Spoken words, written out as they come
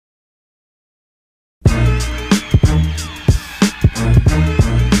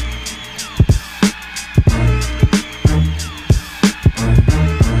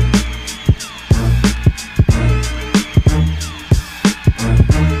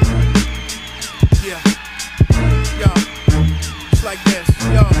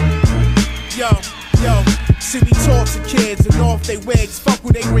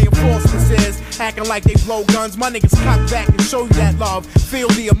acting like they blow guns. My niggas cock back and show you that love. Feel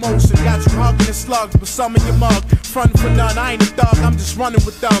the emotion, got you hugging and slugs, but some of your mug. Frontin' for none, I ain't a thug, I'm just running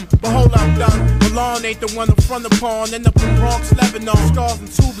with them. But hold up, done. Milan ain't the one in front of pawn. End up in Bronx, Lebanon. Scars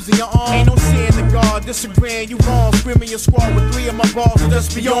and tubers in your arm. Ain't no seeing the guard, disagreeing, you wrong. Screaming your squad with 3 of my balls, so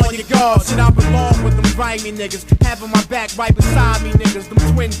just be on your guard. Shit, I belong with them grimy niggas. Having my back right beside me niggas. Them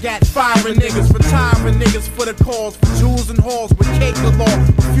twin gat firing niggas. Retiring niggas for the cause. For jewels and halls with cake galore.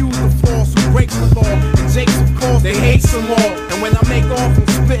 Refuse the floors who breaks the law. And Jakes, of course, they hate some more. And when I make off, I'm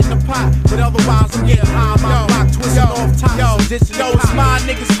splitting the pot. But otherwise, I'm getting high. My block twisting off top. Yo, it's my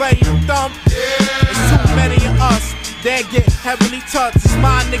niggas ready to thump. It's too many of us. They get heavily touched. It's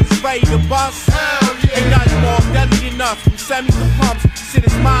my niggas ready to bust. Ain't nothing more deadly than us. From semis to pumps. Shit,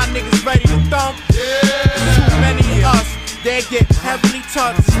 it's my niggas ready to thump. It's too many of us. They get heavily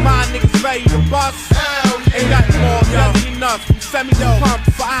touched. It's my niggas ready to bust. Ain't nothing more deadly than us. From semis to pumps.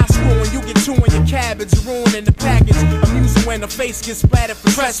 For eye screwing, you get 2 in your cabbage. Ruining the package. Amusing when the face gets splattered for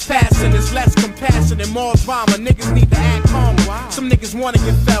trespassing. It's less compassion and more drama. Niggas need to act calm. Some niggas wanna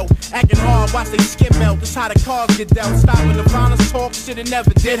get felt. Acting hard, watch they skin melt. That's how the cards get dealt. Stopping the violence talk, shit, it never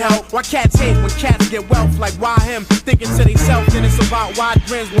did help. Why cats hate when cats get wealth? Like why him? Thinking to theyself, then it's about wide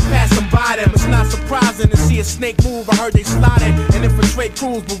grins when passing by them. It's not surprising to see a snake move. I heard they sliding and infiltrate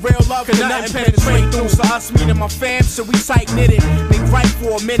crews, but real love can nothing penetrate through. So us, me and my fam, so we tight knitted. Make right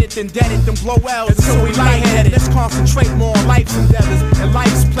for a minute, then dead it, then blow L's until we lightheaded. Let's concentrate more on life's endeavors and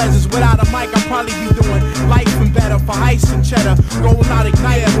life's pleasures. Without a mic, I'd probably be doing life and better for ice and cheddar. Going out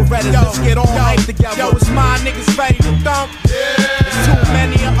ignited with Reddit. Let's get all hype together. Yo, it's my niggas ready to thump. There's too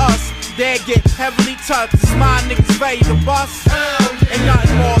many of us. They get heavily touched. It's my niggas ready to bust. Ain't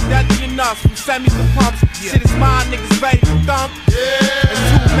nothing more deadly than us. From semis to pumps. Shit, it's my niggas ready to thump. There's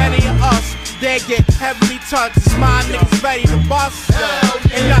too many of us. They get heavily touched. It's my niggas ready to bust.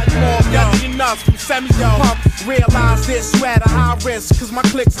 Ain't nothing more deadly than us. From semis to pumps. Realize this, you at a high risk. Cause my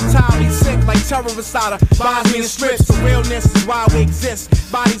cliques entirely sick like terrorists out of buys me in strips. The realness is why we exist.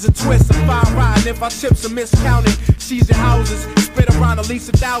 Bodies are twisted, fire riding. If our chips are miscounted, seize your houses, spit around at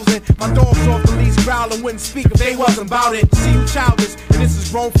least 1,000. My dogs off the leash growling, wouldn't speak if they wasn't about it. See you childish, and this is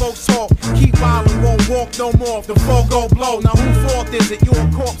grown folks talk. Keep wildin', won't walk no more if the foe go blow. Now who fault is it? You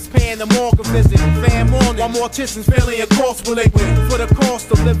a corpse paying the morgue visit. Fam on it, while morticians failing a course for liquid. For the cost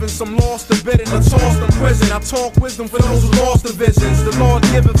of living, some lost the bit in the tossed in prison. I talk wisdom for those who lost the visions. The Lord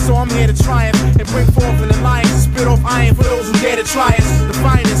giveth, so I'm here to triumph and bring forth an alliance. Spit off iron for those who dare to try us. The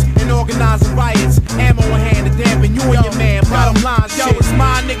finest in organizing riots. Ammo in hand to dampen you and your man. Bottom line, yo, it's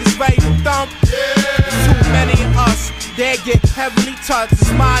my niggas ready to thump. There's too many of us. They get heavily touched.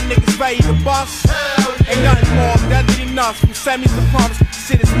 It's my niggas ready to bust. Ain't nothing more deadly than us. From semis to pumps.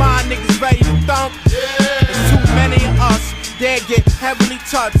 Shit, it's my niggas ready to thump. There's too many of us. They get heavily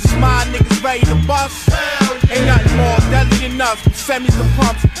touched. It's my niggas ready to bust. Ain't nothing more deadly than us. From semis to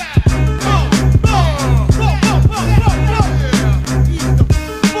pumps.